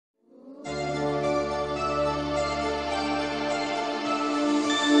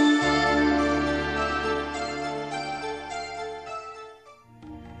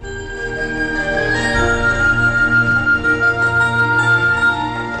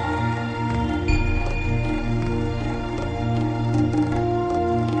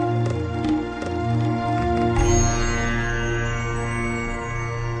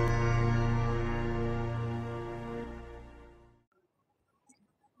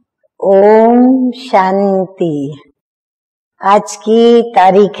ओम शांति। आज की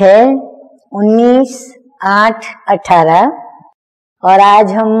तारीख है 19/8/18 और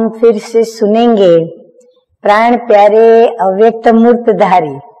आज हम फिर से सुनेंगे प्राण प्यारे अव्यक्त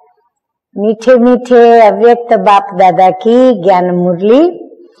मूर्तधारी मीठे मीठे अव्यक्त बाप दादा की ज्ञान मुरली।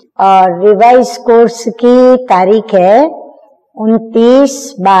 और रिवाइज कोर्स की तारीख है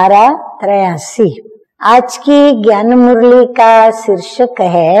 29/12/83। आज की ज्ञान मुरली का शीर्षक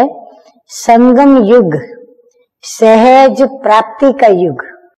है संगम युग, सहज प्राप्ति का युग।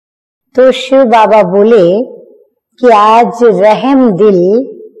 तो शिव बाबा बोले कि आज रहम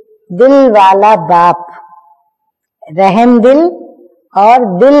दिल वाला बाप, रहम दिल और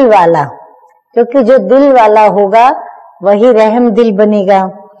दिल वाला, क्योंकि जो दिल वाला होगा वही रहम दिल बनेगा।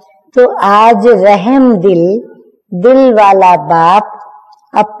 तो आज रहम दिल वाला बाप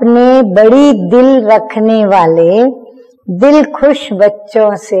अपने बड़ी दिल रखने वाले दिल खुश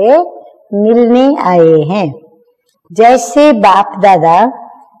बच्चों से मिलने आए हैं। जैसे बाप दादा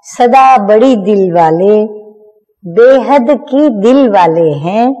सदा बड़ी दिल वाले, बेहद की दिल वाले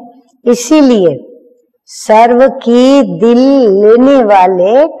हैं, इसीलिए सर्व की दिल लेने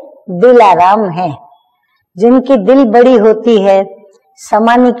वाले दिलाराम हैं। जिनकी दिल बड़ी होती है,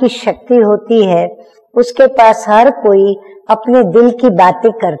 समाने की शक्ति होती है, उसके पास हर कोई अपने दिल की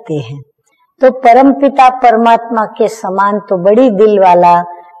बातें करते हैं। तो परमपिता परमात्मा के समान तो बड़ी दिल वाला,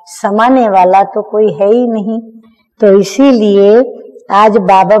 समाने वाला तो कोई है ही नहीं। तो इसीलिए आज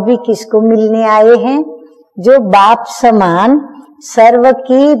बाबा भी किसको मिलने आए हैं? जो बाप समान सर्व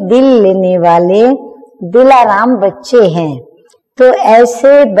की दिल लेने वाले दिलाराम बच्चे हैं। तो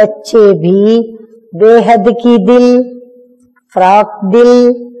ऐसे बच्चे भी बेहद की दिल, फ्रॉक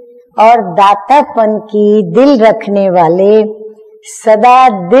दिल और दातापन की दिल रखने वाले सदा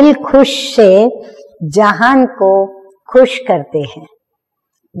दिल खुश से जहान को खुश करते हैं।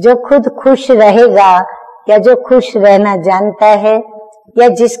 जो खुद खुश रहेगा या जो खुश रहना जानता है या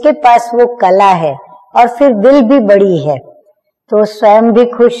जिसके पास वो कला है और फिर दिल भी बड़ी है, तो स्वयं भी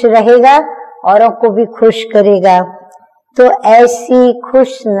खुश रहेगा, औरों को भी खुश करेगा। तो ऐसी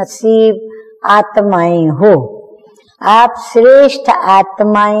खुश नसीब आत्माएं हो। आप श्रेष्ठ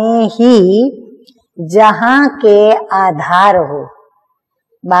आत्माएं ही जहां के आधार हो।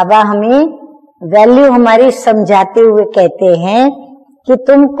 बाबा हमें वैल्यू हमारी समझाते हुए कहते हैं कि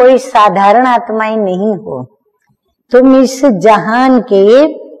तुम कोई साधारण आत्माएं नहीं हो, तुम इस जहान के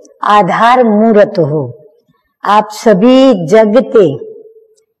आधार मूर्त हो। आप सभी जगते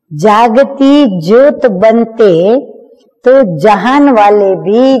जागती ज्योत बनते तो जहान वाले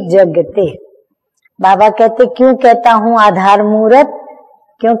भी जगते। बाबा कहते, क्यों कहता हूँ आधार मूर्त?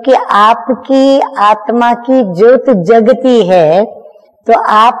 क्योंकि आपकी आत्मा की ज्योत जगती है, तो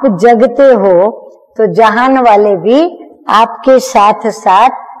आप जगते हो तो जहान वाले भी आपके साथ साथ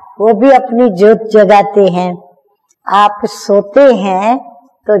वो भी अपनी ज्योत जगाते हैं। आप सोते हैं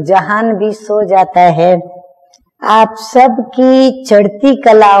तो जहान भी सो जाता है। आप सबकी चढ़ती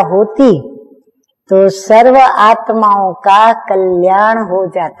कला होती तो सर्व आत्माओं का कल्याण हो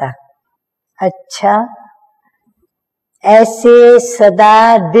जाता। अच्छा, ऐसे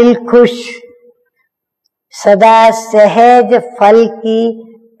सदा दिल खुश, सदा सहज फल की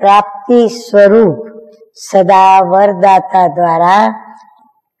प्राप्ति स्वरूप, सदा वरदाता द्वारा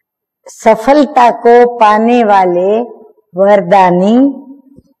सफलता को पाने वाले वरदानी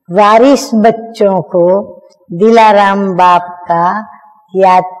वारिस बच्चों को दिलाराम बाप का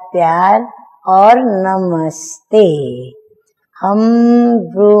याद प्यार और नमस्ते। हम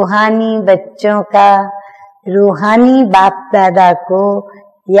रूहानी बच्चों का रूहानी बाप दादा को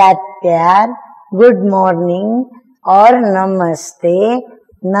याद प्यार, गुड मॉर्निंग और नमस्ते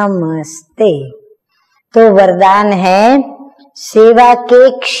नमस्ते। तो वरदान है, सेवा के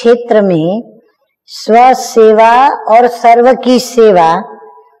क्षेत्र में स्व सेवा और सर्व की सेवा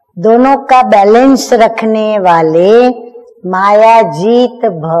दोनों का बैलेंस रखने वाले माया जीत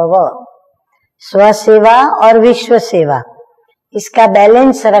भव। स्व सेवा और विश्व सेवा, इसका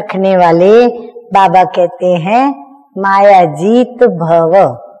बैलेंस रखने वाले बाबा कहते हैं माया जीत भव।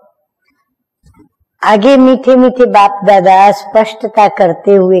 आगे मीठे मीठे बाप दादा स्पष्टता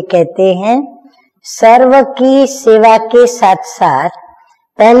करते हुए कहते हैं, सर्व की सेवा के साथ साथ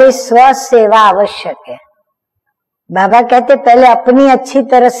पहले स्व सेवा आवश्यक है। बाबा कहते पहले अपनी अच्छी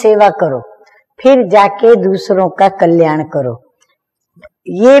तरह सेवा करो, फिर जाके दूसरों का कल्याण करो।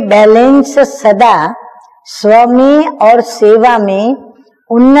 ये बैलेंस सदा स्व में और सेवा में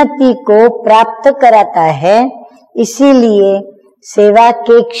उन्नति को प्राप्त कराता है। इसीलिए सेवा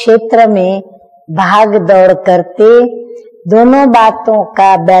के क्षेत्र में भाग दौड़ करते दोनों बातों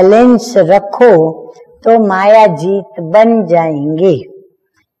का बैलेंस रखो तो माया जीत बन जाएंगे।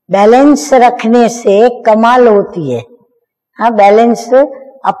 बैलेंस रखने से कमाल होती है। हाँ, बैलेंस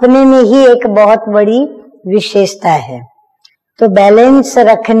अपने में ही एक बहुत बड़ी विशेषता है। तो बैलेंस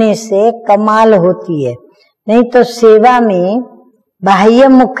रखने से कमाल होती है। नहीं तो सेवा में बाह्य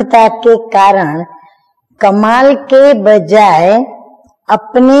मुखता के कारण कमाल के बजाय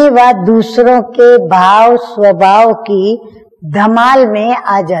अपने व दूसरों के भाव स्वभाव की धमाल में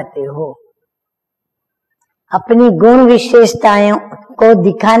आ जाते हो। अपनी गुण विशेषताओं को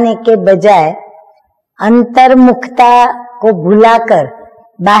दिखाने के बजाय अंतर्मुखता को भुलाकर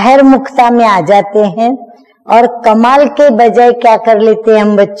बाहर मुखता में आ जाते हैं और कमाल के बजाय क्या कर लेते हैं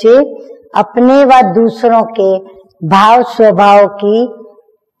हम बच्चे, अपने व दूसरों के भाव स्वभाव की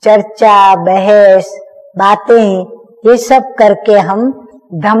चर्चा, बहस, बातें, ये सब करके हम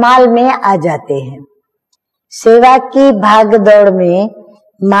धमाल में आ जाते हैं। सेवा की भागदौड़ में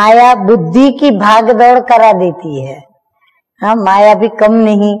माया बुद्धि की भागदौड़ करा देती है। हाँ, माया भी कम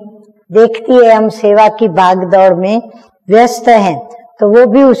नहीं, देखती है हम सेवा की भागदौड़ में व्यस्त हैं, तो वो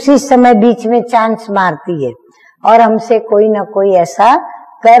भी उसी समय बीच में चांस मारती है और हमसे कोई ना कोई ऐसा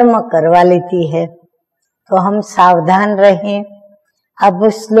कर्म करवा लेती है। तो हम सावधान रहें। अब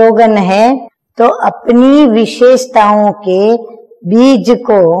स्लोगन है, तो अपनी विशेषताओं के बीज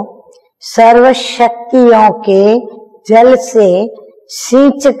को सर्वशक्तियों के जल से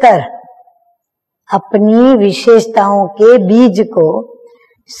सींचकर, अपनी विशेषताओं के बीज को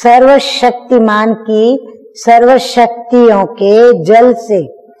सर्वशक्तिमान की सर्वशक्तियों के जल से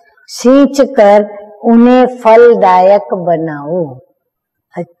सींचकर उन्हें फलदायक बनाओ।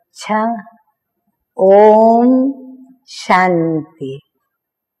 अच्छा, ओम शांति।